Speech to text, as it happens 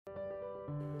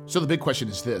So the big question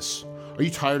is this: are you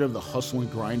tired of the hustle and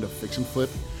grind of fix and flip?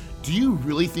 Do you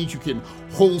really think you can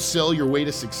wholesale your way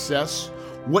to success?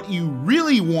 What you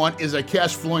really want is a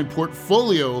cash flowing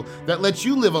portfolio that lets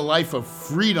you live a life of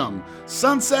freedom,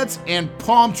 sunsets, and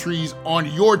palm trees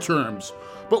on your terms.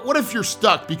 But what if you're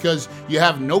stuck because you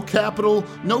have no capital,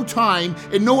 no time,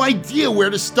 and no idea where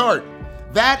to start?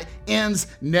 That ends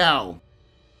now.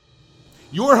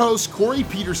 Your host, Corey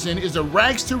Peterson, is a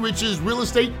rags to riches real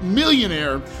estate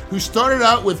millionaire who started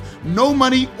out with no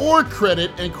money or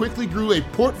credit and quickly grew a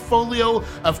portfolio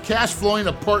of cash flowing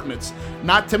apartments.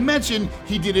 Not to mention,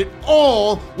 he did it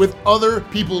all with other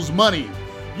people's money.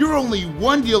 You're only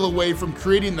one deal away from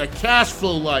creating the cash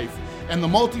flow life, and the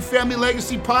Multifamily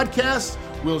Legacy Podcast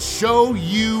will show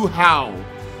you how.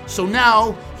 So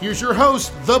now, here's your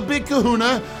host, the Big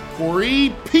Kahuna,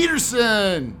 Corey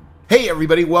Peterson. Hey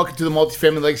everybody, welcome to the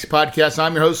Multifamily Legacy Podcast.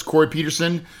 I'm your host, Corey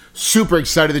Peterson. Super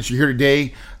excited that you're here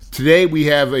today. Today we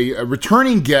have a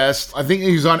returning guest. I think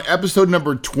he's on episode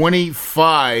number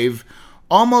 25,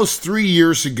 almost 3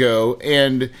 years ago.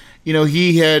 And, you know,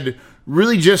 he had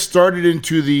really just started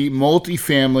into the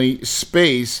multifamily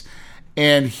space,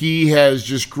 and he has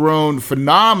just grown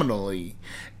phenomenally.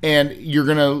 And you're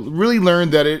going to really learn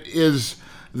that it is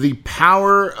the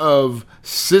power of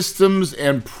systems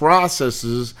and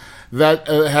processes that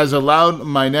has allowed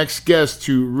my next guest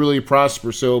to really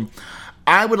prosper. So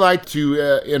I would like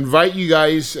to invite you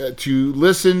guys to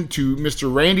listen to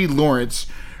Mr. Randy Lawrence.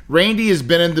 Randy has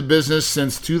been in the business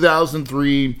since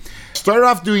 2003. Started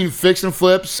off doing fix and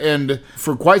flips and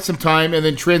for quite some time, and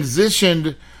then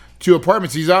transitioned to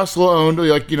apartments. He's also owned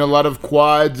a lot of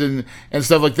quads and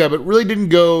stuff like that, but really didn't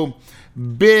go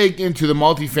big into the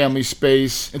multifamily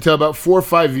space until about 4 or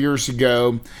 5 years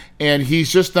ago, and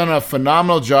he's just done a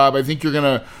phenomenal job. I think you're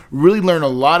going to really learn a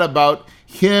lot about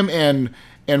him and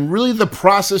really the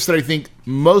process that I think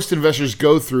most investors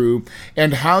go through,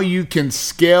 and how you can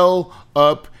scale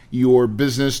up your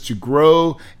business to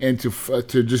grow and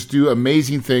to just do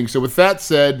amazing things. So with that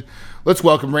said, let's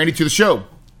welcome Randy to the show.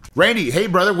 Randy, hey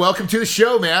brother, welcome to the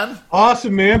show, man.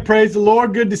 Awesome, man. Praise the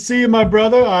Lord. Good to see you, my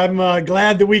brother. I'm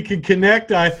glad that we could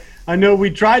connect. I know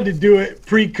we tried to do it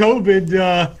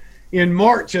pre-COVID in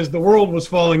March as the world was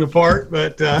falling apart,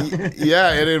 but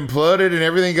yeah, it imploded and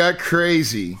everything got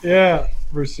crazy. Yeah,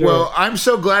 for sure. Well, I'm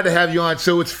so glad to have you on.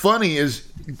 So what's funny is,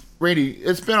 Randy,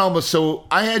 it's been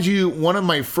I had you one of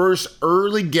my first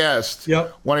early guests.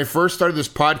 Yep. When I first started this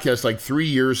podcast like 3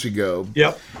 years ago.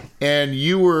 Yep. And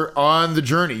you were on the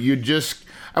journey. You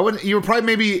were probably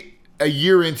maybe a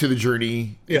year into the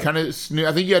journey. Yeah. Kind of new.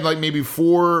 I think you had like maybe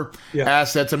 4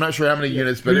 assets. I'm not sure how many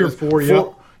units, but 3 or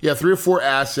 4, yeah, 3 or 4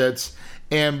 assets.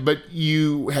 But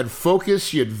you had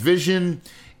focus, you had vision,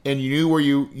 and you knew where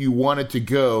you wanted to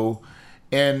go.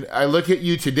 And I look at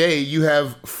you today, you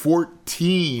have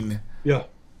 14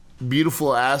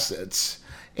 beautiful assets.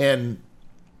 And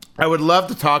I would love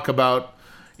to talk about,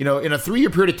 in a 3-year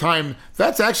period of time,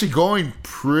 that's actually going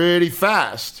pretty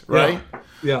fast, right?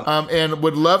 Yeah. And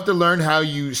would love to learn how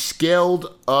you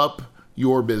scaled up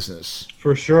your business.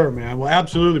 For sure, man. Well,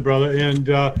 absolutely, brother.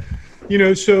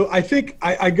 And, so I think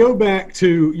I go back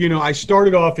to, I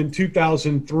started off in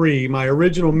 2003. My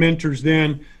original mentors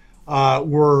then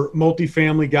were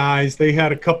multifamily guys. They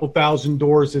had a couple thousand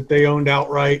doors that they owned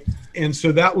outright. And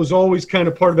so that was always kind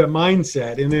of part of that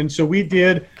mindset. And then so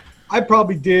I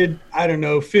probably did,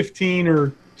 15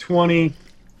 or 20,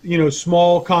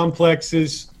 small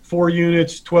complexes, 4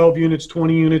 units, 12 units,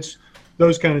 20 units,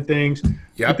 those kind of things.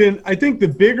 Yep. But then I think the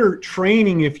bigger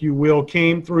training, if you will,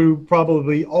 came through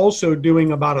probably also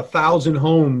doing about 1,000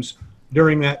 homes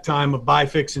during that time of buy,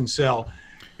 fix, and sell.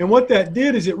 And what that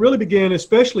did is it really began,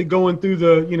 especially going through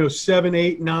the 7,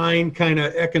 8, 9 kind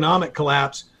of economic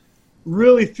collapse,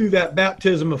 really through that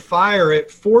baptism of fire,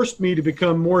 it forced me to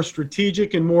become more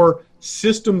strategic and more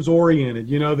systems oriented,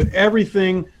 that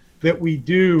everything that we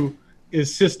do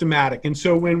is systematic. And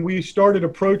so when we started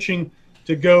approaching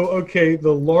to go, okay,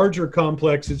 the larger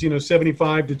complexes,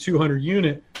 75 to 200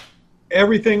 unit,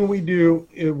 everything we do,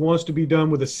 it wants to be done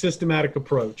with a systematic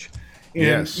approach.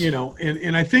 And, yes.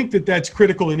 And I think that that's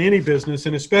critical in any business,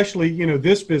 and especially,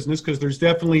 this business, because there's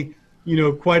definitely,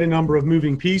 quite a number of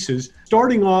moving pieces.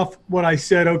 Starting off what I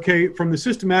said, okay, from the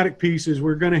systematic pieces,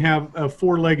 we're going to have a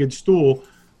 4-legged stool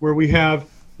where we have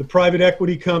the private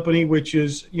equity company, which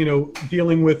is,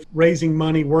 dealing with raising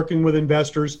money, working with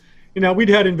investors. We'd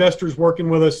had investors working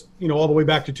with us, all the way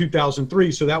back to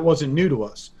 2003, so that wasn't new to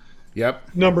us.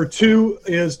 Yep. Number 2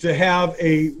 is to have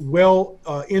a well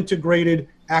integrated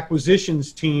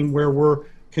acquisitions team where we're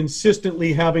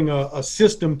consistently having a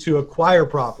system to acquire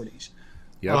properties.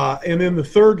 Yep. And then the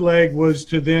third leg was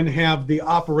to then have the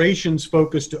operations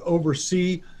focus to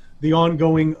oversee the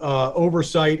ongoing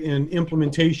oversight and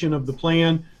implementation of the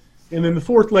plan. And then the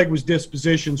fourth leg was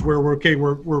dispositions, where we're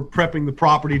prepping the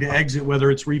property to exit,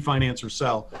 whether it's refinance or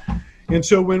sell. And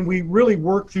so when we really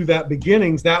worked through that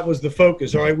beginnings, that was the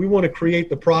focus. All right, we want to create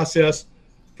the process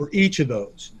for each of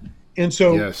those. And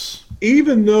so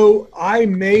even though I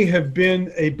may have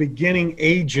been a beginning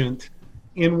agent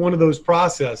in one of those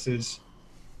processes,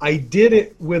 I did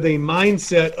it with a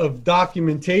mindset of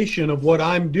documentation of what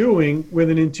I'm doing, with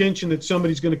an intention that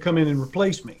somebody's going to come in and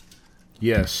replace me.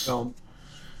 Yes.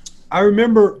 I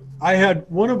remember I had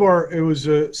it was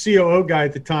a COO guy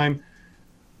at the time.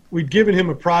 We'd given him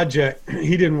a project.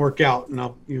 He didn't work out,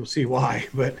 and you'll see why.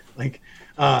 But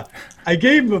I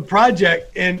gave him a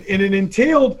project, and it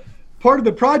entailed, part of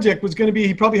the project was going to be,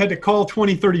 he probably had to call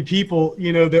 20, 30 people,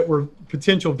 that were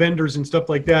potential vendors and stuff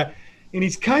like that. And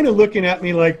he's kind of looking at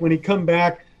me like, when he come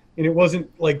back and it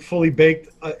wasn't like fully baked,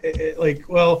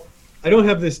 well, I don't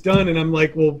have this done. And I'm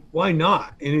like, well, why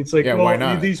not? And it's like, why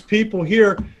not? These people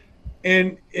here.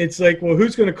 And it's like, well,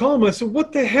 who's going to call him? I said,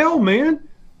 what the hell, man?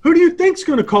 Who do you think's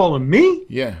going to call him? Me?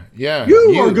 Yeah.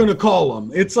 You are going to call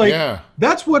him. It's like,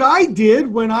 that's what I did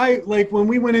when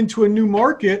we went into a new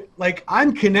market. Like,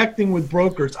 I'm connecting with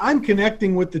brokers. I'm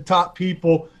connecting with the top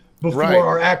people before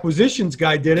our acquisitions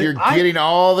guy did it. You're getting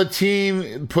all the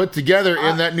team put together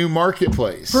in that new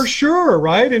marketplace. For sure,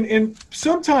 right? And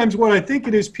sometimes what I think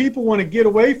it is, people want to get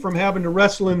away from having to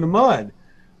wrestle in the mud,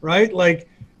 right? Like,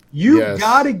 you've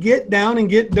got to get down and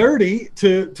get dirty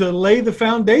to lay the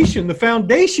foundation. The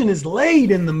foundation is laid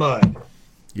in the mud.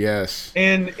 Yes.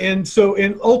 And so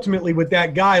ultimately with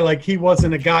that guy, like, he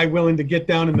wasn't a guy willing to get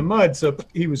down in the mud, so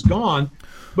he was gone.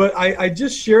 But I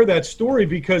just share that story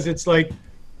because it's like,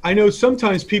 I know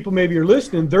sometimes people maybe are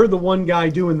listening, they're the one guy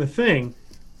doing the thing.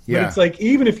 But it's like,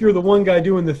 even if you're the one guy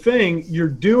doing the thing, you're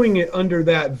doing it under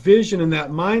that vision and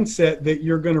that mindset that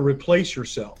you're going to replace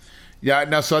yourself. Yeah,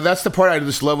 no, so that's the part I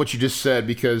just love what you just said,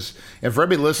 because, and for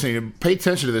everybody listening, pay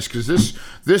attention to this, because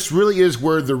this really is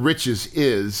where the riches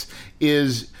is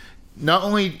not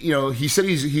only, he said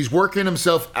he's working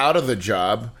himself out of the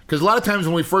job, because a lot of times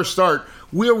when we first start,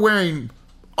 we're wearing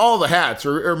all the hats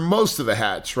or most of the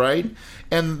hats, right?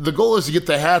 And the goal is to get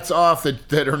the hats off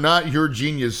that are not your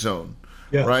genius zone,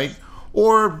 right?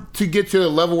 Or to get to a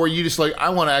level where you just like, I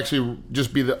want to actually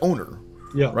just be the owner,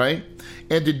 right?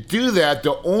 And to do that,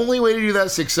 the only way to do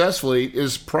that successfully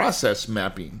is process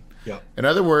mapping. Yeah. In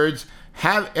other words,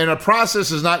 and a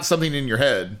process is not something in your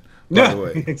head, by the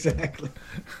way. Exactly.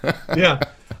 Yeah.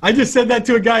 I just said that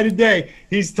to a guy today.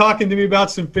 He's talking to me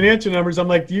about some financial numbers. I'm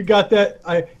like, do you got that?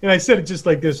 And I said it just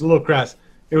like this, a little crass.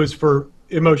 It was for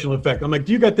emotional effect. I'm like,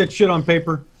 do you got that shit on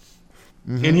paper?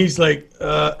 Mm-hmm. And he's like,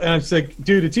 and I was like,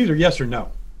 dude, it's either yes or no,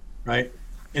 right?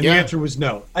 And the answer was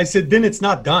no. I said, then it's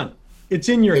not done. It's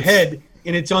in your head,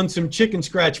 and it's on some chicken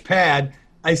scratch pad.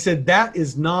 I said, that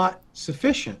is not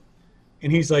sufficient.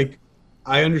 And he's like,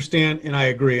 I understand and I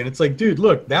agree. And it's like, dude,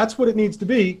 look, that's what it needs to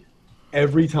be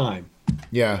every time.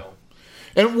 Yeah.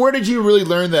 And where did you really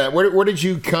learn that? Where did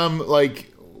you come,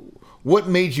 like, what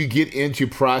made you get into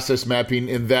process mapping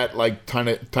in that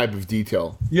type of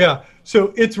detail? Yeah.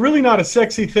 So it's really not a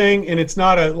sexy thing, and it's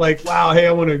not a like, wow, hey,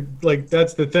 I want to, like,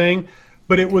 that's the thing.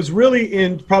 But it was really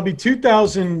in probably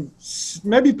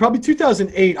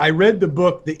 2008, I read the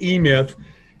book, The E-Myth,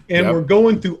 and we're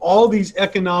going through all these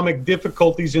economic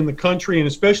difficulties in the country, and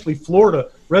especially Florida.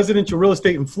 Residential real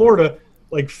estate in Florida,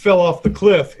 like, fell off the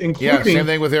cliff. Including, same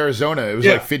thing with Arizona. It was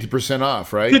like 50%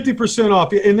 off, right? 50%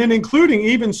 off. And then including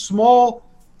even small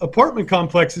apartment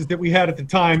complexes that we had at the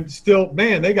time, still,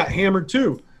 man, they got hammered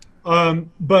too.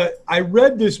 But I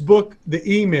read this book, The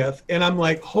E-Myth, and I'm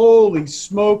like, holy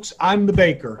smokes, I'm the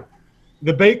baker.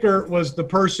 The baker was the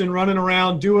person running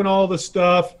around doing all the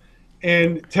stuff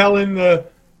and telling the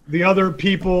other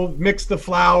people, mix the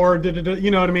flour, you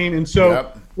know what I mean? And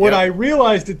so what I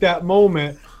realized at that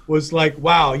moment was like,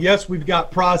 wow, yes, we've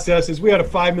got processes. We had a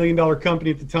 $5 million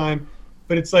company at the time,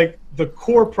 but it's like the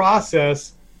core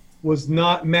process was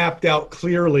not mapped out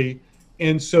clearly.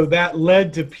 And so that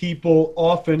led to people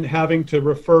often having to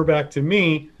refer back to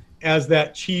me as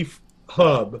that chief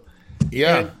hub.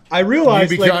 Yeah. And I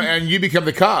realized you become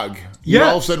the cog. You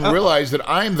all of a sudden realize that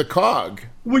I'm the cog.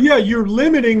 Well, yeah, you're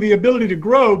limiting the ability to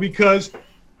grow, because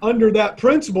under that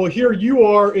principle, here you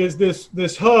are is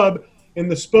this hub, and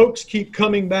the spokes keep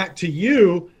coming back to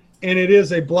you, and it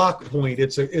is a block point.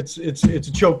 It's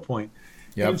a choke point.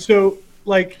 Yep. And so,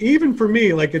 like, even for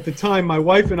me, like at the time, my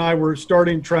wife and I were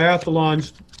starting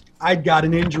triathlons. I'd got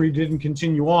an injury, didn't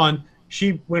continue on.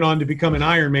 She went on to become an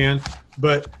Ironman.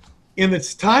 But in the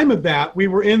time of that, we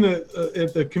were in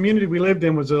the community we lived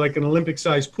in was like an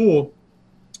Olympic-sized pool.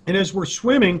 And as we're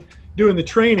swimming, doing the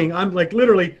training, I'm like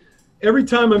literally every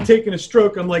time I'm taking a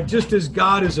stroke, I'm like, just as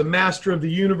God is a master of the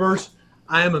universe,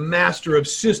 I am a master of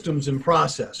systems and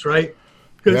process, right?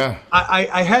 Because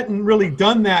I hadn't really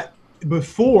done that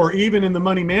before, even in the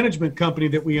money management company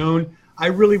that we own. I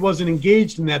really wasn't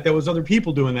engaged in that. There was other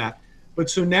people doing that. But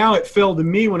so now it fell to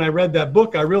me when I read that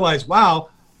book, I realized, wow,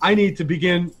 I need to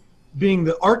begin being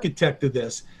the architect of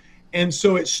this. And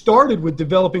so it started with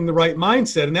developing the right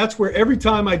mindset. And that's where every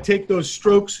time I take those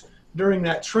strokes during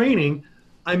that training,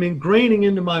 I'm ingraining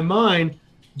into my mind,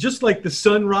 just like the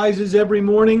sun rises every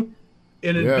morning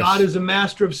and God is a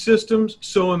master of systems,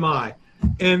 so am I.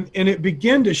 And it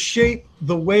began to shape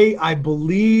the way I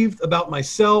believed about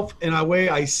myself and the way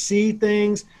I see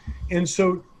things. And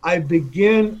so I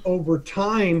begin over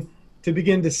time to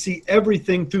begin to see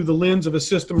everything through the lens of a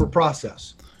system or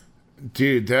process.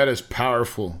 Dude, that is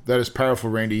powerful. That is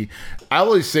powerful, Randy. I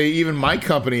always say even my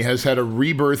company has had a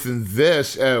rebirth in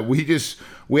this.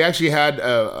 We actually had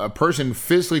a person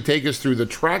physically take us through the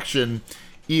traction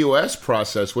EOS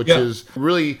process, which is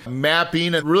really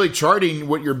mapping and really charting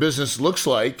what your business looks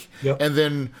like. And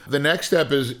then the next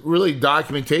step is really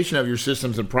documentation of your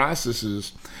systems and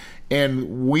processes.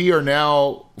 And we are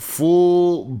now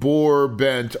full bore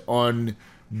bent on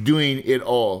doing it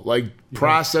all, like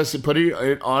process it, putting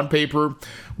it on paper.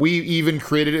 We even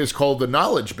created it's called the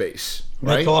knowledge base.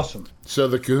 Right? That's awesome. So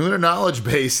the Kahuna knowledge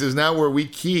base is now where we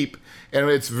keep, and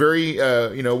it's very,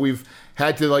 we've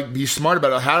had to like be smart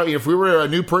about it. How, if we were a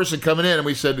new person coming in and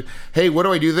we said, hey, what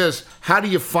do I do this? How do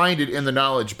you find it in the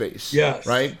knowledge base? Yes.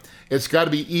 Right? It's got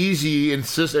to be easy in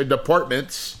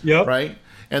departments, right?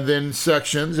 And then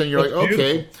sections, and you're like,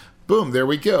 okay, boom, there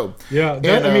we go. Yeah,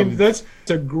 that's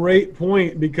a great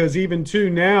point, because even too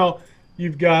now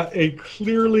you've got a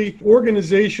clearly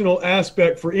organizational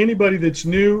aspect for anybody that's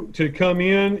new to come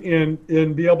in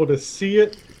and be able to see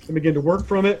it and begin to work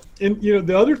from it. And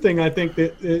the other thing I think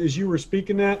that as you were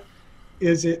speaking that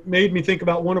is it made me think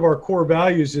about one of our core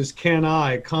values is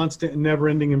constant and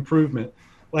never-ending improvement.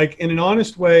 Like, in an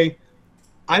honest way,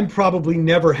 I'm probably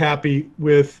never happy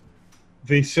with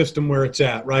the system where it's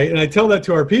at, right? And I tell that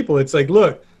to our people. It's like,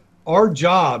 look, our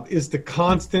job is the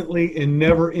constantly and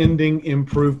never-ending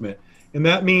improvement. And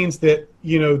that means that,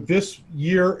 this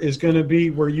year is going to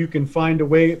be where you can find a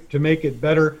way to make it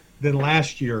better than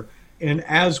last year. And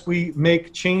as we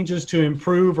make changes to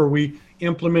improve or we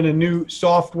implement a new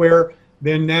software,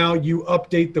 then now you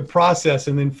update the process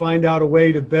and then find out a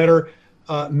way to better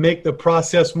make the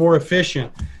process more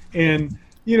efficient. And,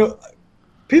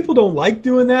 people don't like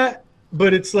doing that,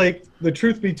 but it's like, the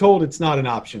truth be told, it's not an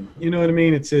option. You know what I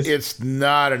mean? It's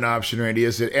not an option, Randy,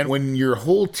 is it? And when your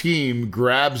whole team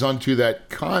grabs onto that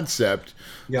concept,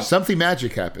 something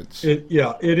magic happens. It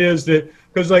is that,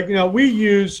 because we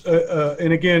use,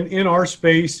 and again, in our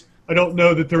space, I don't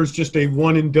know that there's just a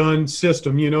one and done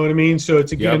system, you know what I mean? So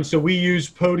it's so we use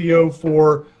Podio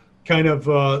for kind of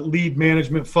lead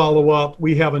management follow-up.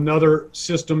 We have another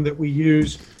system that we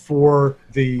use for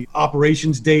the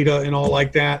operations data and all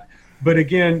like that. But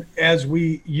again, as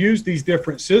we use these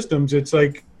different systems, it's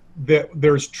like that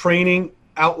there's training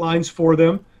outlines for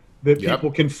them that people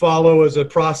can follow as a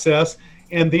process.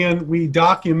 And then we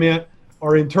document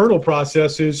our internal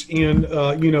processes in,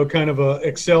 kind of a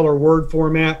Excel or Word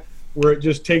format where it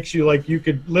just takes you, like, you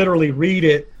could literally read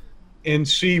it and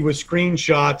see with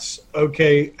screenshots,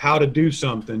 how to do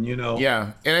something,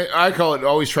 Yeah, and I call it,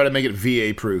 always try to make it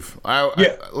VA proof.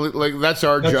 Like that's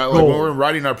our job. Like when we're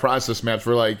writing our process maps,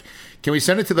 we're like, can we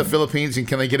send it to the Philippines and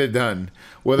can they get it done?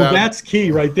 Well, that's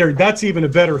key right there. That's even a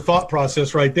better thought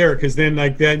process right there, because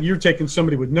then you're taking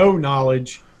somebody with no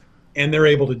knowledge and they're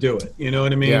able to do it. You know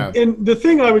what I mean? Yeah. And the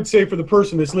thing I would say for the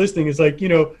person that's listening is like,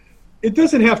 it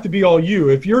doesn't have to be all you.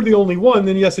 If you're the only one,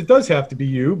 then yes, it does have to be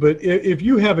you. But if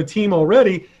you have a team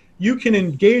already, you can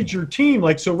engage your team.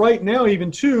 Like, so right now,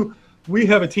 even too, we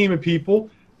have a team of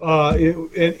people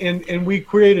and we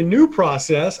create a new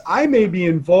process. I may be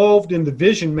involved in the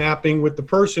vision mapping with the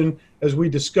person as we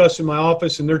discuss in my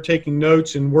office, and they're taking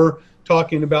notes and we're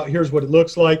talking about here's what it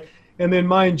looks like. And then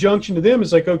my injunction to them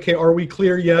is like, okay, are we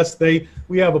clear? Yes,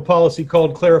 we have a policy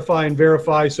called clarify and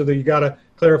verify, so that you got to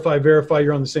clarify, verify,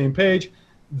 you're on the same page.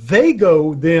 They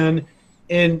go then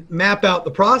and map out the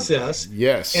process.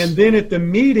 Yes. And then at the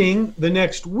meeting the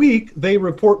next week, they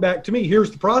report back to me,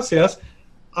 here's the process.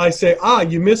 I say,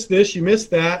 you missed this, you missed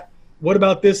that. What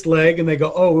about this leg? And they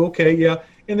go, oh, okay, yeah.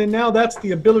 And then now that's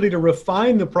the ability to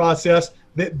refine the process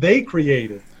that they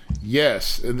created.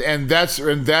 Yes, and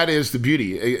that is the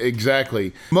beauty.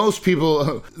 Exactly. Most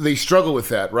people, they struggle with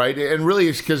that, right? And really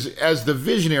it's because as the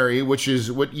visionary, which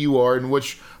is what you are, and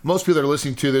which most people that are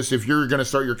listening to this, if you're going to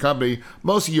start your company,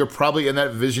 most of you are probably in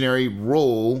that visionary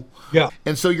role. Yeah.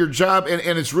 And so your job, and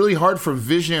it's really hard for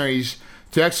visionaries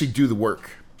to actually do the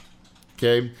work.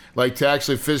 Okay, like to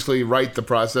actually physically write the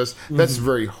process, that's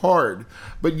very hard.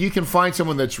 But you can find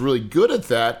someone that's really good at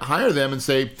that, hire them and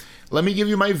say, let me give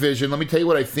you my vision, let me tell you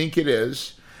what I think it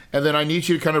is, and then I need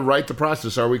you to kind of write the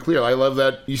process. Are we clear? I love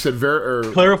that. You said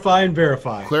clarify and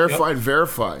verify. Clarify and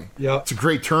verify. Yeah. It's a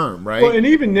great term, right? Well, and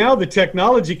even now the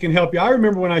technology can help you. I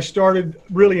remember when I started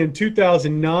really in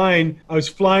 2009, I was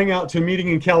flying out to a meeting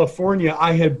in California.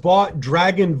 I had bought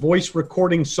Dragon voice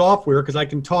recording software because I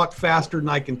can talk faster than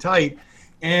I can type.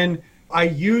 And I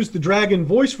used the Dragon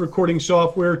voice recording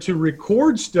software to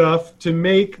record stuff to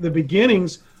make the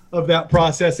beginnings of that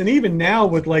process. And even now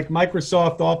with like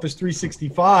Microsoft Office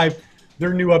 365,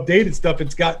 their new updated stuff,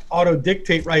 it's got auto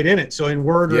dictate right in it. So in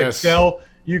Word or Excel,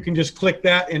 you can just click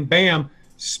that and bam,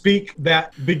 speak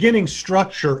that beginning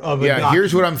structure of a document.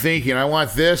 Here's what I'm thinking. I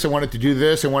want this. I want it to do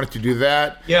this. I want it to do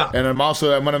that. Yeah. And I'm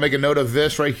going to make a note of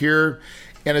this right here.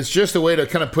 And it's just a way to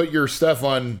kind of put your stuff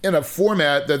in a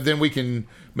format that then we can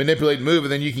manipulate and move,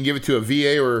 and then you can give it to a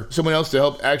VA or someone else to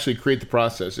help actually create the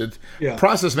process.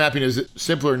 Process mapping is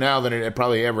simpler now than it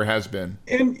probably ever has been.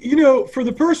 And, for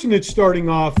the person that's starting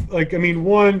off,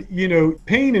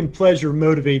 pain and pleasure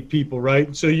motivate people,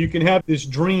 right? So you can have this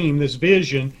dream, this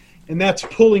vision, and that's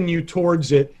pulling you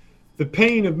towards it. The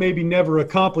pain of maybe never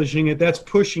accomplishing it, that's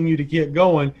pushing you to get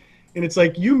going. And it's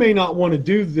like, you may not want to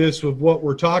do this with what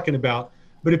we're talking about,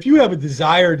 but if you have a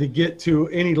desire to get to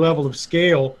any level of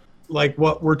scale, like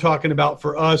what we're talking about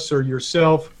for us or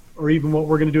yourself, or even what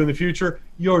we're going to do in the future,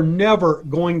 you're never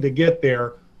going to get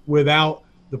there without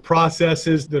the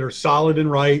processes that are solid and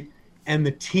right and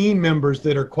the team members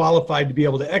that are qualified to be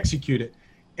able to execute it.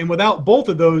 And without both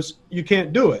of those, you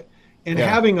can't do it. And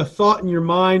having a thought in your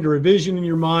mind or a vision in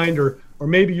your mind, or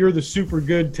maybe you're the super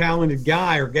good, talented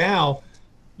guy or gal,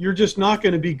 you're just not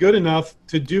going to be good enough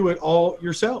to do it all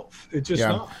yourself. It's just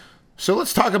not. So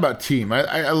let's talk about team.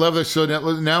 I love this. So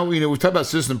now we've talked about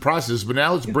system process, but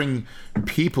now let's bring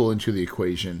people into the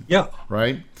equation. Yeah.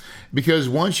 Right? Because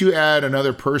once you add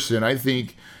another person, I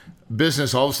think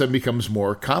business all of a sudden becomes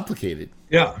more complicated.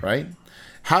 Yeah. Right?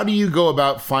 How do you go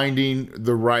about finding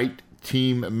the right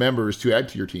team members to add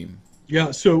to your team? Yeah.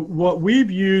 So what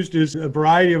we've used is a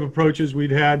variety of approaches.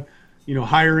 We'd had,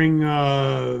 hiring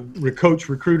coach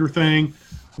recruiter thing.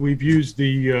 We've used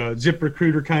the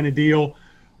ZipRecruiter kind of deal.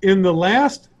 In the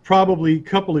last probably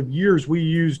couple of years, we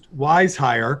used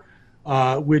WiseHire,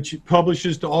 which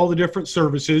publishes to all the different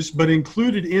services, but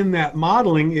included in that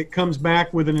modeling, it comes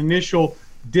back with an initial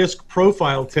DISC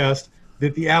profile test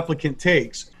that the applicant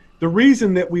takes. The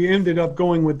reason that we ended up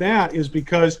going with that is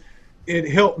because it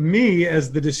helped me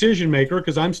as the decision maker,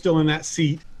 because I'm still in that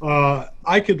seat.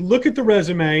 I could look at the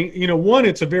resume. One,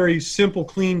 it's a very simple,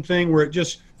 clean thing where it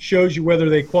just shows you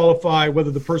whether they qualify, whether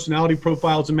the personality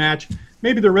profile is a match.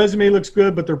 Maybe their resume looks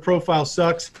good, but their profile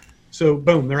sucks. So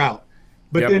boom, they're out.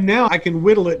 But then now I can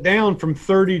whittle it down from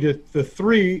 30 to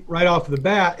 3 right off the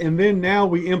bat. And then now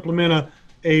we implement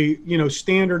a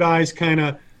standardized kind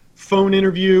of phone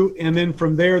interview. And then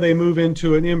from there, they move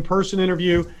into an in-person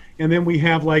interview. And then we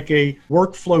have like a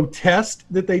workflow test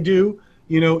that they do,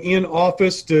 in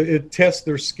office to test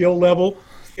their skill level.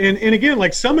 And again,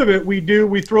 like some of it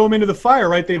we throw them into the fire,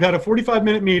 right? They've had a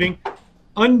 45-minute meeting.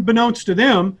 Unbeknownst to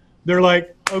them, they're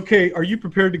like, okay, are you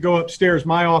prepared to go upstairs?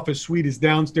 My office suite is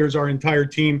downstairs. Our entire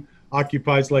team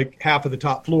occupies like half of the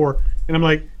top floor. And I'm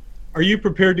like, are you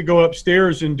prepared to go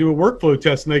upstairs and do a workflow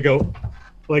test? And they go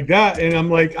like that. And I'm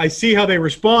like, I see how they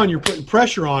respond. You're putting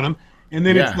pressure on them. And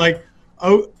then it's like,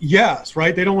 oh, yes,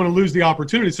 right? They don't want to lose the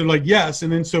opportunity. So they're like, yes.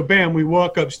 And then so bam, we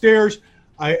walk upstairs.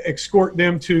 I escort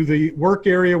them to the work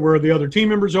area where the other team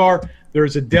members are.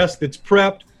 There's a desk that's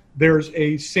prepped. There's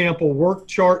a sample work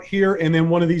chart here, and then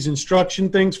one of these instruction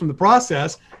things from the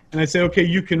process. And I say, okay,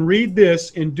 you can read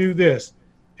this and do this.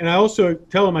 And I also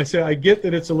tell them, I say, I get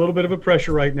that it's a little bit of a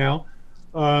pressure right now,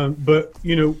 but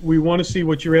we want to see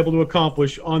what you're able to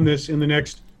accomplish on this in the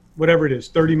next, whatever it is,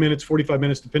 30 minutes, 45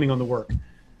 minutes, depending on the work.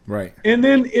 Right. And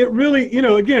then it really,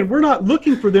 again, we're not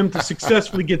looking for them to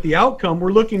successfully get the outcome.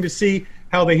 We're looking to see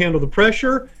how they handle the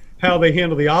pressure, how they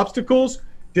handle the obstacles.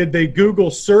 Did they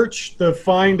Google search to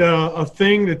find a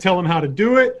thing to tell them how to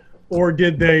do it? Or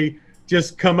did they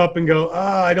just come up and go,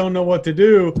 I don't know what to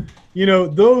do?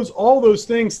 All those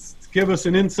things give us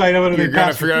an insight of it. You're going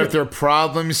to figure out if they're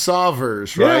problem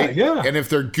solvers, right? Yeah. And if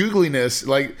they're googliness,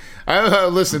 like,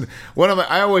 listen,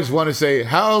 I always want to say,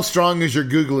 how strong is your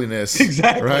googliness?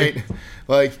 Exactly. Right?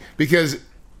 Like, because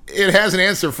it has an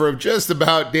answer for just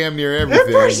about damn near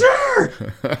everything. For sure.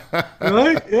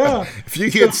 Right? Yeah. If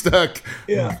you get stuck,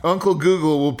 Uncle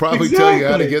Google will probably tell you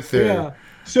how to get there. Yeah.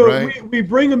 So right? we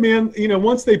bring them in,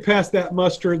 once they pass that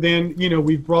muster, then,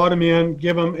 we've brought them in,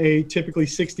 give them a typically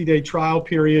 60-day trial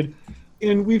period.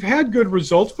 And we've had good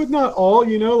results, but not all,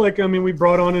 we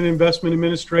brought on an investment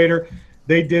administrator.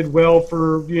 They did well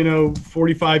for,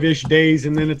 45-ish days.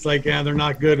 And then it's like, they're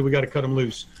not good. We got to cut them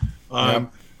loose.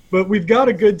 But we've got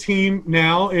a good team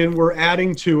now, and we're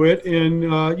adding to it. And,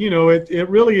 it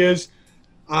really is.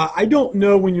 I don't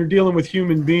know, when you're dealing with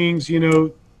human beings,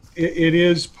 it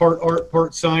is part art,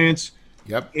 part science.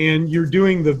 Yep. And you're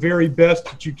doing the very best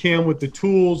that you can with the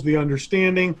tools, the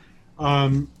understanding.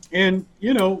 And,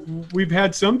 we've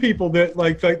had some people that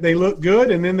like they look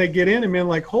good, and then they get in and man,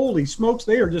 like, holy smokes,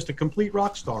 they are just a complete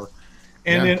rock star.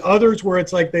 And then others where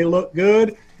it's like they look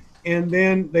good, and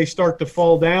then they start to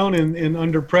fall down, and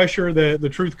under pressure, the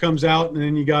truth comes out, and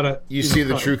then you see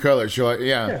the true colors. You're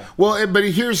like, Well, but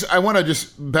I want to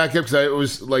just back up, because I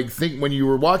was like, when you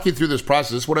were walking through this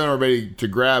process, what I want everybody to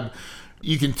grab,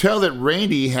 you can tell that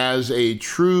Randy has a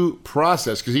true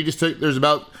process, because he just there's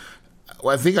about,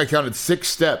 I think I counted 6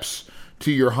 steps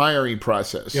to your hiring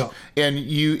process. Yeah. And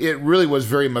it really was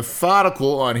very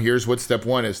methodical on here's what step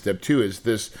 1 is, step 2 is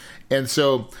this. And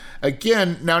so,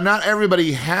 again, now not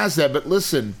everybody has that, but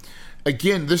listen,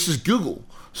 again, this is Google.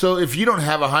 So if you don't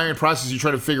have a hiring process, you're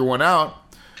trying to figure one out,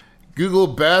 Google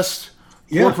best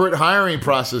corporate hiring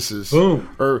processes.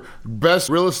 Boom. Or best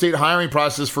real estate hiring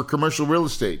process for commercial real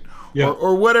estate.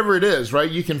 Or whatever it is, right?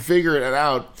 You can figure it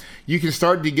out. You can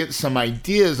start to get some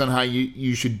ideas on how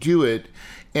you should do it.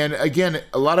 And again,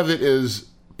 a lot of it is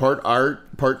part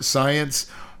art, part science,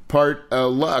 part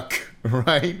luck,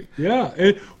 right?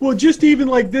 Yeah. Well, just even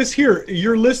like this here,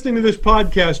 you're listening to this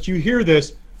podcast, you hear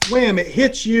this, wham, it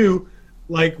hits you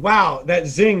like, wow, that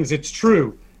zings, it's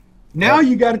true. Now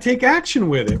you got to take action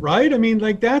with it, right? I mean,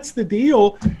 like, that's the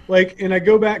deal. Like, and I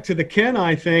go back to the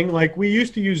Kenai thing, like, we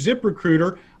used to use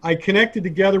ZipRecruiter. I connected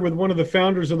together with one of the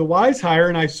founders of the WiseHire,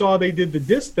 and I saw they did the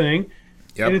DIS thing.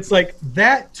 Yep. And it's like,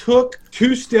 that took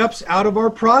 2 steps out of our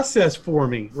process for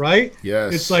me, right?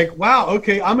 Yes. It's like, wow,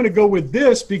 okay, I'm going to go with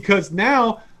this, because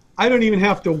now I don't even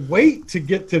have to wait to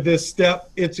get to this step.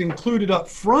 It's included up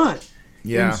front.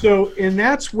 Yeah. And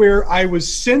that's where I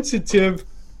was sensitive.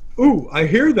 Ooh, I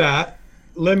hear that.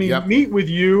 Let me meet with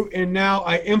you. And now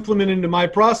I implement into my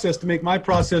process to make my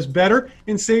process better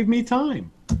and save me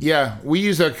time. Yeah, we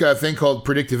use a thing called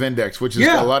predictive index, which is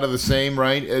a lot of the same,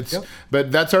 right?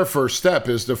 But that's our first step.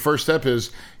 The first step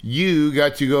is you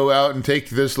got to go out and take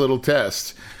this little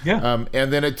test. Yeah.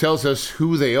 And then it tells us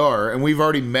who they are. And we've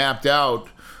already mapped out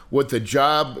what the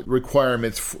job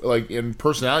requirements, like in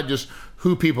personality, just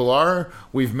who people are.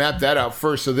 We've mapped that out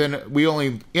first. So then we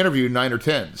only interview 9 or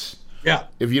 10s. Yeah.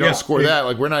 If you don't score that,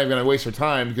 like, we're not even going to waste our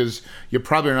time, because you're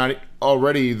probably not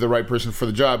already the right person for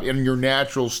the job in your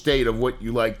natural state of what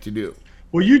you like to do.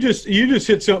 Well, you just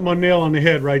hit something on nail on the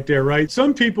head right there, right?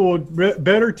 Some people would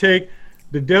better take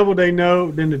the devil they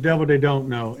know than the devil they don't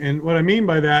know. And what I mean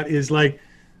by that is, like,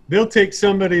 they'll take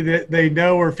somebody that they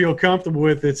know or feel comfortable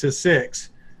with that's a 6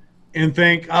 and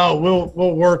think, oh,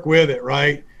 we'll work with it,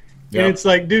 right? Yep. And it's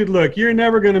like, dude, look, you're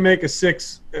never going to make a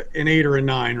 6, an 8, or a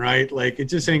 9, right? Like, it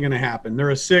just ain't going to happen.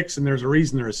 They're a 6, and there's a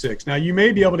reason they're a 6. Now, you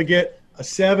may be able to get a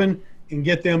 7 and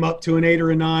get them up to an 8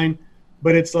 or a 9,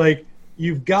 but it's like,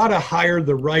 you've got to hire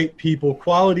the right people,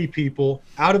 quality people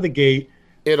out of the gate.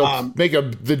 It'll make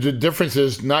the difference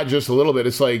is not just a little bit.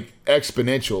 It's like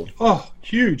exponential. Oh,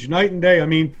 huge, night and day. I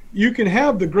mean, you can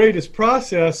have the greatest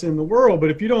process in the world, but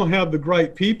if you don't have the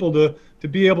right people to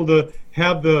be able to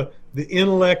have the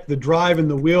intellect, the drive, and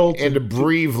the will to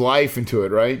breathe life into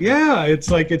it, right? Yeah, it's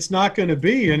like, it's not going to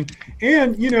be.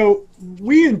 And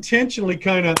we intentionally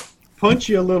kind of punch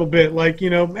you a little bit, like,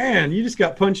 man, you just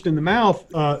got punched in the mouth,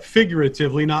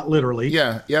 figuratively, not literally.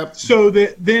 Yeah, yep. So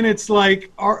then it's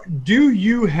like, do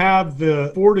you have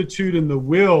the fortitude and the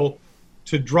will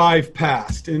to drive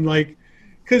past? And like,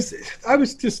 because I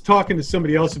was just talking to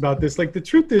somebody else about this. Like, the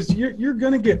truth is, you're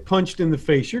going to get punched in the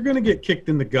face. You're going to get kicked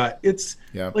in the gut. It's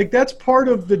like, that's part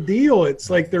of the deal. It's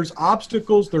like, there's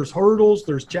obstacles, there's hurdles,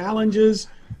 there's challenges.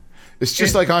 It's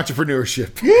just like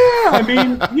entrepreneurship. Yeah, I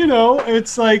mean,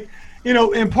 it's like,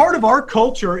 and part of our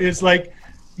culture is like,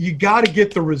 you got to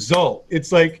get the result.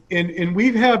 It's like, and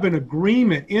we have an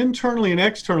agreement internally and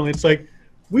externally. It's like,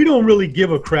 we don't really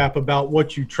give a crap about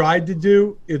what you tried to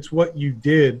do. It's what you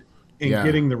did and Yeah.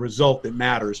 getting the result that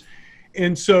matters.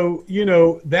 And so, you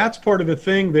know, that's part of the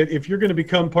thing, that if you're going to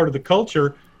become part of the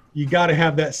culture, you got to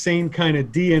have that same kind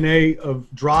of DNA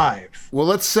of drive. Well,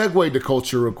 let's segue to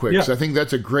culture real quick, because Yeah. I think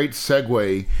that's a great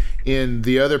segue in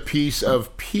the other piece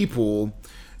of people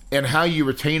and how you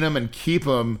retain them and keep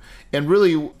them. And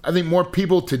really, I think more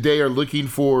people today are looking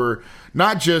for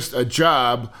not just a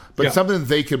job, but Yeah. something that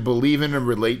they can believe in and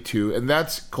relate to, and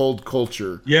that's called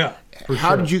culture. Yeah. For How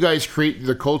sure. did you guys create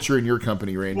the culture in your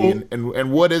company, Randy? Well-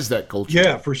 and what is that culture?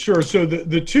 Yeah, for sure. So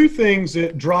the two things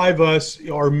that drive us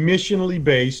are missionally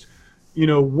based. You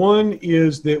know, one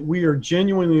is that we are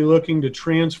genuinely looking to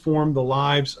transform the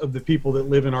lives of the people that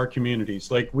live in our communities.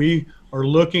 Like, we are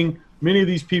looking, many of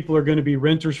these people are going to be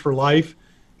renters for life,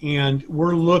 and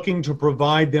we're looking to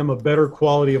provide them a better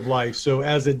quality of life. So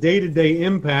as a day-to-day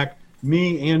impact,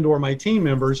 me and or my team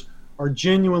members are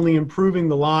genuinely improving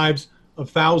the lives of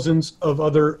thousands of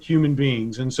other human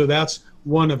beings. And so that's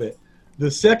one of it. The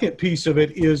second piece of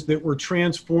it is that we're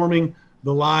transforming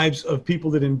the lives of people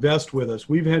that invest with us.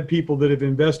 We've had people that have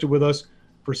invested with us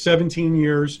for 17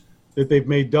 years, that they've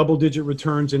made double-digit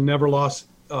returns and never lost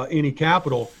any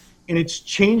capital. And it's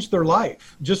changed their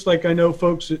life. Just like I know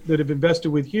folks that have invested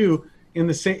with you in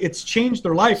the same, it's changed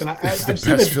their life. And It's the I've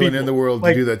said that best to feeling people, in the world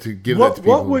like, to do that, to give that to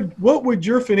people. What would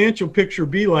your financial picture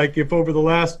be like if over the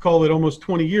last, call it almost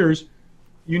 20 years,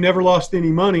 you never lost any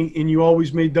money and you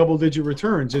always made double-digit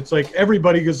returns? It's like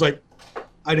everybody goes like,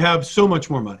 I'd have so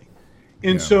much more money.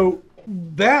 And Yeah. so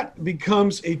that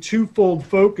becomes a twofold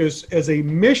focus as a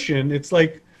mission. It's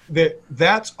like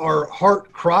that's our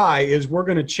heart cry, is we're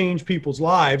going to change people's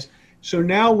lives. So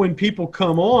now when people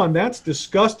come on, that's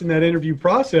discussed in that interview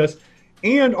process,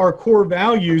 and our core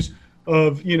values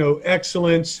of, you know,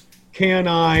 excellence,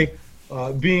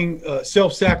 being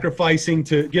self-sacrificing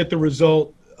to get the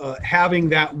result, having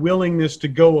that willingness to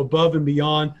go above and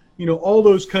beyond, you know, all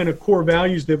those kind of core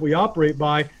values that we operate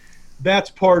by.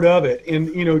 That's part of it.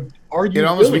 And, you know, are you It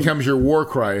almost willing? becomes your war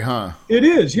cry, huh? It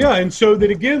is, yeah. And so that,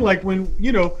 again, like when,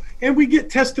 you know, and we get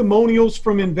testimonials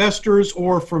from investors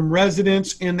or from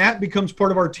residents, and that becomes part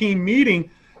of our team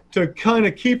meeting to kind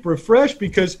of keep refreshed,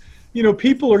 because, you know,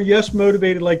 people are, yes,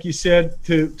 motivated, like you said,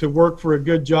 to work for a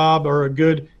good job or a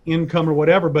good income or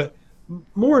whatever, but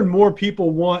more and more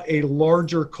people want a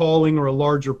larger calling or a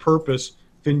larger purpose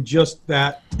than just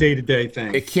that day-to-day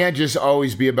thing. It can't just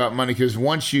always be about money, because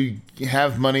once you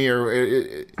have money, or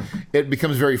it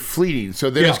becomes very fleeting.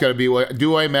 So then Yeah. it's got to be, well,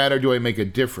 do I matter? Do I make a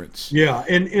difference? Yeah,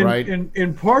 and Right.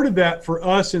 and part of that for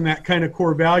us in that kind of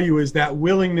core value is that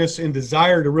willingness and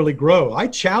desire to really grow. I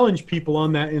challenge people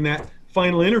on that in that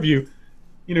final interview.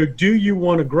 You know, do you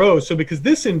want to grow? So because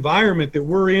this environment that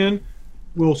we're in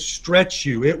will stretch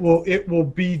you. It will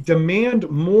be demand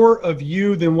more of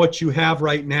you than what you have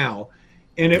right now.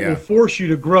 And it Yeah. will force you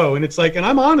to grow. And it's like, and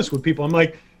I'm honest with people. I'm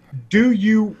like, do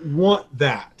you want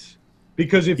that?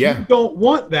 Because if Yeah. you don't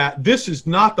want that, this is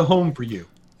not the home for you.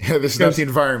 Yeah, this is not the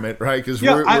environment, right? Because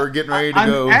Yeah, we're getting ready to I'm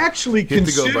go. actually hit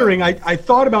the go considering, button. I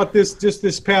thought about this just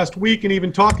this past week, and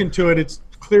even talking to it, it's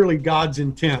clearly God's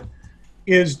intent.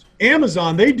 Is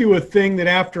Amazon, they do a thing that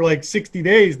after like 60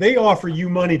 days, they offer you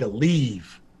money to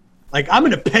leave. Like, I'm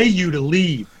going to pay you to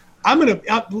leave.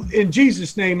 In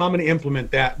Jesus' name, I'm going to implement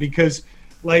that, because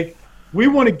like, we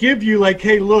want to give you like,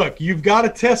 hey, look, you've got a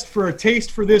taste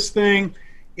for this thing.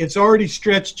 It's already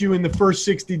stretched you in the first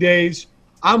 60 days.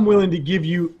 I'm willing to give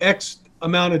you X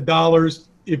amount of dollars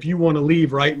if you want to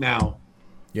leave right now.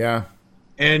 Yeah.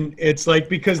 And it's like,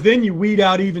 because then you weed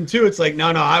out even too. It's like, no,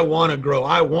 I want to grow.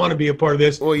 I want to be a part of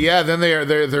this. Well, yeah. Then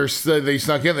they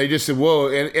snuck in. They just said, "Whoa!"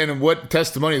 And what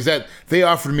testimony is that? They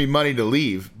offered me money to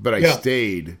leave, but I Yeah.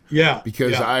 stayed. Yeah,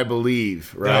 Because yeah. I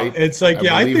believe, Yeah, right? it's like,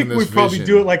 I believe in think we this probably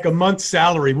vision. do it like a month's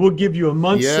salary. We'll give you a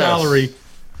month's Yes. salary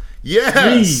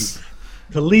Yes,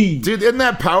 to leave, dude. Isn't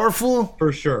that powerful,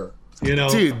 for sure. You know,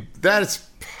 dude? That's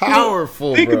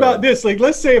powerful. Think bro. about this. Like,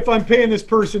 let's say if I'm paying this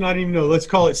person, I don't even know, let's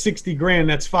call it 60 grand.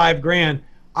 That's $5,000.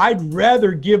 I'd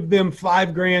rather give them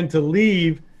 $5,000 to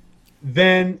leave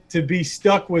than to be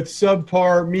stuck with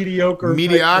subpar, mediocre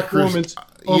type performance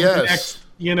over the yes. next,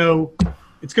 you know,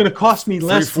 it's going to cost me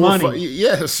less 3, 4, money. 5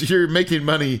 yes, you're making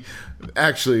money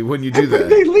actually when you do But that.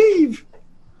 they leave,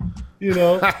 you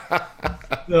know.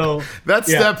 So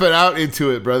That's yeah. stepping out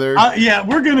into it, brother. Yeah,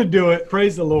 we're going to do it.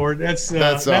 Praise the Lord. That's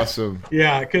awesome.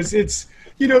 Yeah, because it's,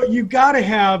 you know, you got to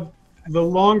have, the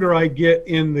longer I get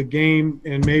in the game,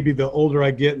 and maybe the older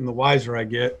I get and the wiser I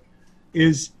get,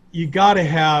 is you got to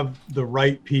have the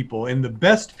right people, and the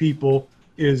best people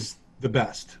is the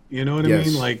best. You know what I Yes.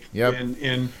 mean? Like, Yep.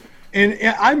 and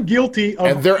I'm guilty of.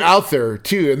 And they're out there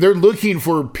too, and they're looking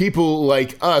for people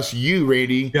like us, you,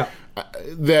 Randy, Yeah.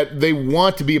 that they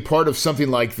want to be a part of something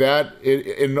like that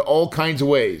in all kinds of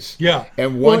ways. Yeah.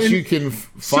 And once you can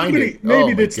find it,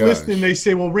 maybe that's listening, they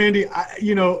say, well, Randy,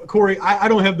 Corey, I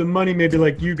don't have the money maybe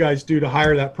like you guys do to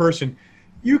hire that person.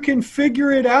 You can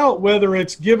figure it out, whether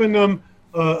it's giving them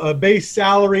a base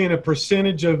salary and a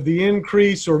percentage of the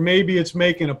increase, or maybe it's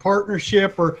making a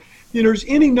partnership, or there's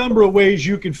any number of ways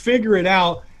you can figure it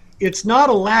out. It's not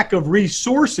a lack of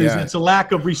resources. It's a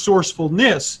lack of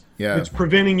resourcefulness that's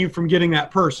preventing you from getting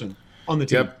that person on the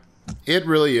team. Yep. It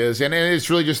really is. And it's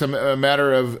really just a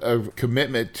matter of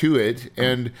commitment to it.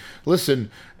 And listen,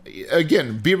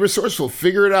 again, be resourceful,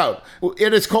 figure it out.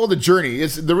 And it's called a journey.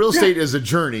 The real estate is a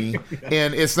journey,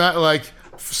 and it's not like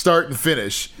start and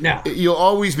finish. No. You'll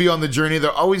always be on the journey.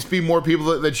 There'll always be more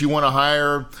people that you want to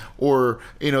hire, or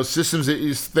systems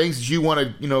things that you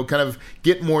want to kind of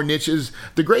get more niches.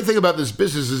 The great thing about this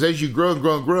business is as you grow and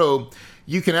grow and grow,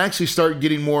 you can actually start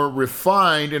getting more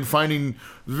refined and finding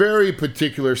very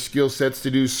particular skill sets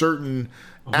to do certain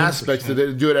 100%. Aspects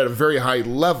that do it at a very high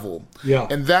level. Yeah.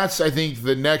 And that's, I think,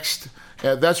 the next.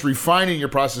 That's refining your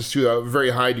process to a very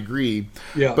high degree.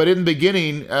 Yeah. But in the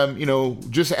beginning,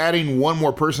 just adding one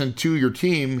more person to your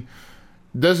team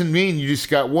doesn't mean you just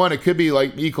got one. It could be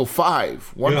like equal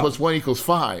 5. 1 + 1 =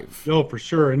 5. No, for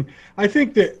sure. And I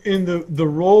think that in the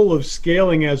role of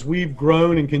scaling, as we've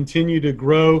grown and continue to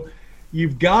grow,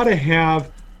 you've got to have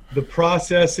the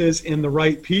processes and the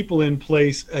right people in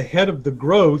place ahead of the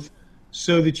growth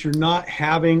so that you're not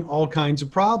having all kinds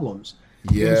of problems.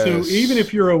 Yes. And so even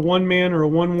if you're a one-man or a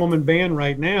one-woman band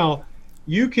right now,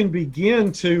 you can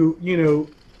begin to,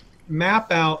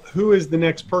 map out who is the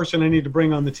next person I need to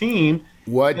bring on the team.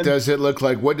 What does it look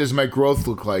like? What does my growth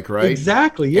look like, right?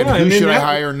 Exactly, yeah. And who should I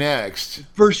hire next?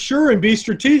 For sure, and be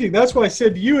strategic. That's why I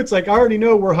said to you, it's like I already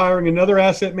know we're hiring another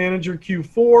asset manager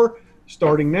Q4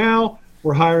 starting now.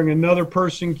 We're hiring another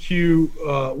person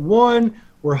Q1.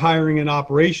 We're hiring an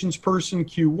operations person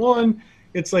Q1.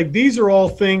 It's like these are all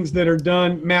things that are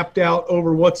done, mapped out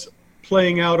over what's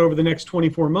playing out over the next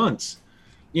 24 months.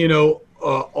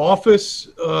 Office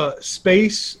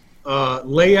space,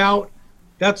 layout,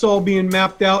 that's all being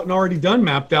mapped out and already done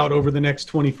mapped out over the next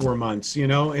 24 months,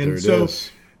 And so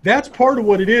that's part of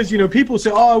what it is. People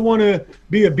say, oh, I want to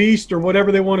be a beast or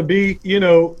whatever they want to be.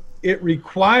 It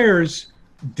requires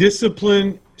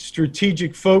discipline,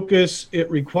 strategic focus.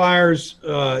 It requires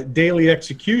daily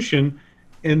execution.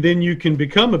 And then you can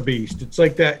become a beast. It's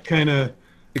like that kind of.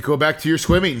 Go back to your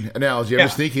swimming analogy. I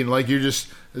was thinking like you're just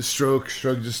stroke,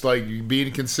 just like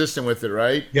being consistent with it,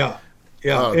 right? Yeah.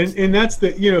 And that's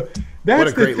the that's what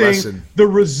a great the thing. Lesson. The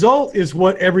result is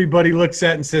what everybody looks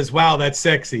at and says, "Wow, that's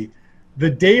sexy." The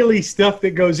daily stuff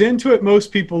that goes into it,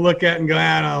 most people look at and go,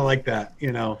 "I don't like that,"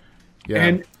 Yeah.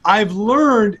 And I've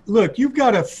learned, look, you've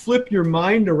got to flip your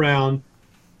mind around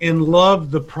and love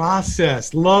the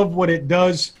process, love what it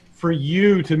does for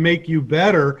you to make you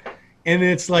better. And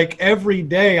it's like every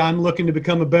day I'm looking to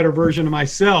become a better version of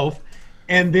myself,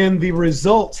 and then the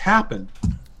results happen.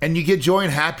 And you get joy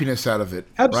and happiness out of it.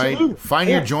 Absolutely. Right? Find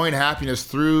your joy and happiness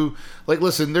through,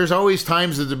 listen, there's always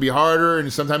times that it'll be harder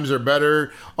and sometimes they're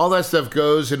better. All that stuff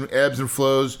goes and ebbs and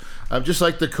flows. Just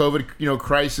like the COVID,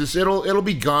 crisis, it'll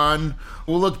be gone.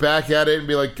 We'll look back at it and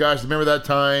be like, gosh, remember that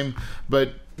time?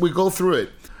 But we go through it.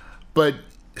 But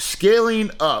scaling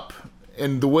up,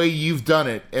 and the way you've done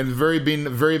it and being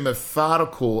very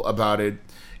methodical about it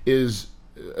is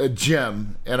a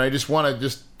gem. And I just want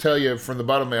to tell you from the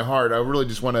bottom of my heart, I really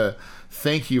just want to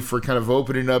thank you for kind of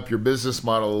opening up your business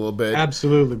model a little bit.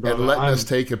 Absolutely, brother. And letting us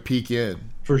take a peek in.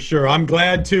 For sure. I'm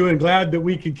glad to, and glad that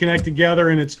we could connect together.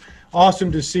 And it's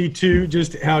awesome to see too,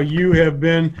 just how you have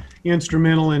been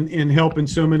instrumental in helping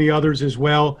so many others as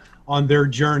well on their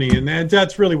journey. And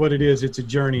that's really what it is. It's a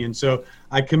journey. And so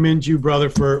I commend you, brother,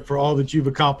 for all that you've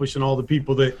accomplished and all the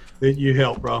people that you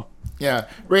help, bro. Yeah.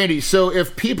 Randy, so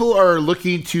if people are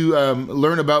looking to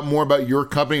learn more about your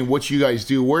company and what you guys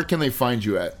do, where can they find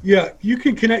you at? Yeah, you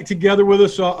can connect together with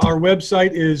us. Our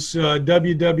website is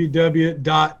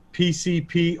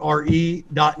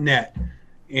www.pcpre.net.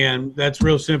 And that's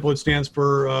real simple. It stands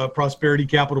for Prosperity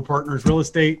Capital Partners Real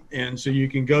Estate. And so you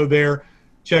can go there,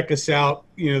 check us out.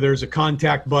 There's a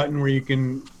contact button where you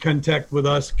can connect with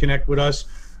us.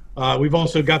 We've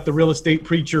also got the Real Estate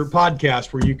Preacher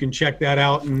podcast where you can check that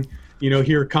out and,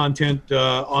 hear content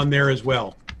on there as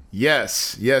well.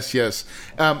 Yes.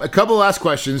 A couple last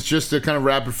questions just to kind of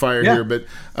rapid fire here. But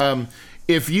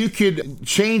if you could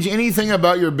change anything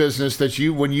about your business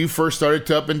when you first started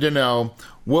Tup and Donnell,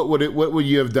 what would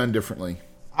you have done differently?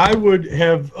 I would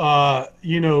have,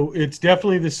 it's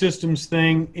definitely the systems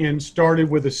thing, and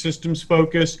started with a systems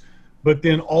focus, But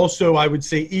then also, I would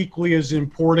say equally as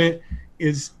important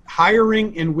is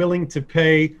hiring and willing to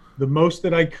pay the most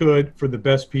that I could for the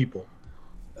best people.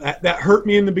 That hurt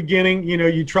me in the beginning. You know,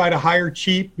 you try to hire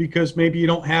cheap because maybe you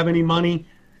don't have any money.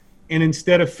 And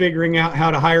instead of figuring out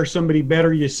how to hire somebody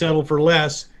better, you settle for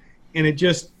less. And it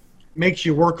just makes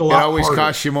you work a lot harder. It always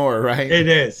costs you more, right? It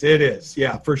is.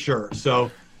 Yeah, for sure.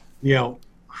 So, you know,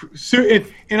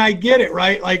 and I get it,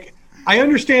 right? Like, I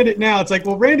understand it now. It's like,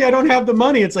 well, Randy, I don't have the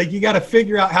money. It's like, you got to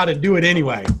figure out how to do it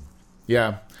anyway.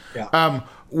 Yeah.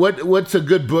 What's a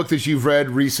good book that you've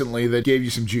read recently that gave you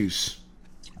some juice?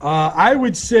 I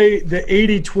would say the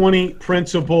 80-20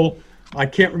 principle. I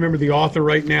can't remember the author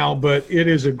right now, but it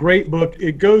is a great book.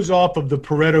 It goes off of the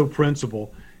Pareto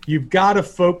principle. You've got to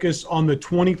focus on the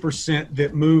 20%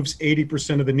 that moves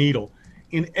 80% of the needle.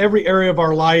 In every area of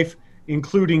our life,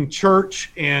 including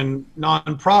church and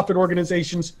nonprofit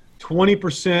organizations,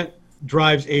 20%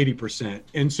 drives 80%.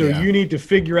 And so you need to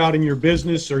figure out in your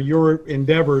business or your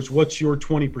endeavors, what's your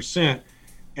 20%.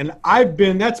 And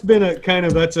that's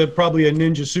probably a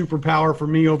ninja superpower for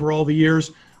me over all the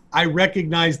years. I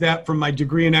recognize that from my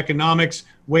degree in economics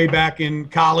way back in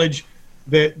college,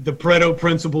 that the Pareto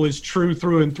principle is true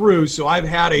through and through. So I've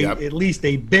had at least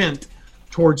a bent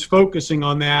towards focusing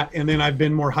on that. And then I've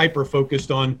been more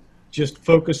hyper-focused on just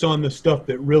focus on the stuff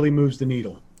that really moves the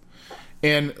needle.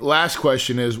 And last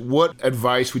question is, what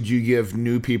advice would you give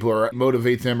new people or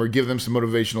motivate them or give them some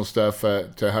motivational stuff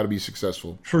to how to be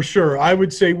successful? For sure. I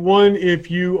would say, one,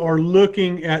 if you are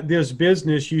looking at this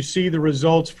business, you see the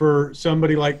results for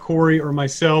somebody like Corey or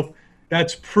myself,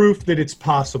 that's proof that it's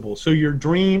possible. So your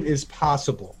dream is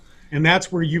possible. And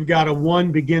that's where you've got to,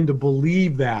 begin to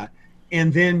believe that,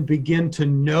 and then begin to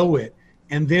know it,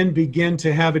 and then begin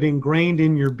to have it ingrained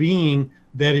in your being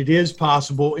that it is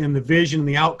possible and the vision and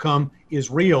the outcome is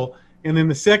real. And then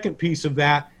the second piece of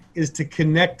that is to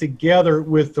connect together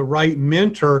with the right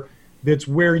mentor that's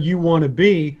where you want to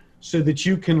be so that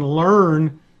you can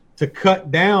learn to cut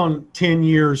down 10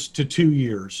 years to 2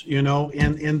 years, you know,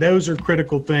 and those are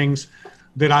critical things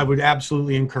that I would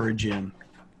absolutely encourage you in.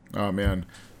 Oh, man.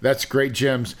 That's great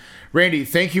gems. Randy,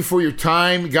 thank you for your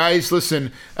time. Guys,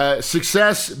 listen,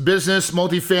 success, business,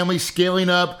 multifamily, scaling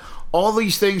up, all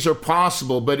these things are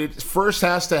possible, but it first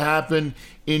has to happen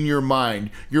in your mind.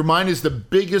 Your mind is the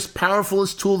biggest,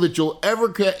 powerfulest tool that you'll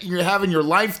ever have in your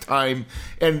lifetime.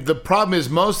 And the problem is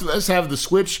most of us have the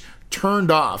switch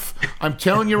turned off. I'm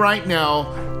telling you right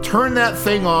now, turn that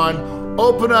thing on,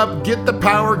 open up, get the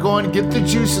power going, get the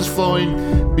juices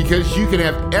flowing, because you can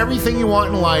have everything you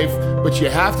want in life, but you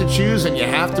have to choose and you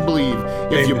have to believe.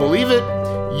 If you believe it,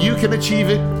 you can achieve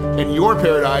it, and your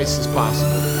paradise is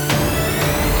possible.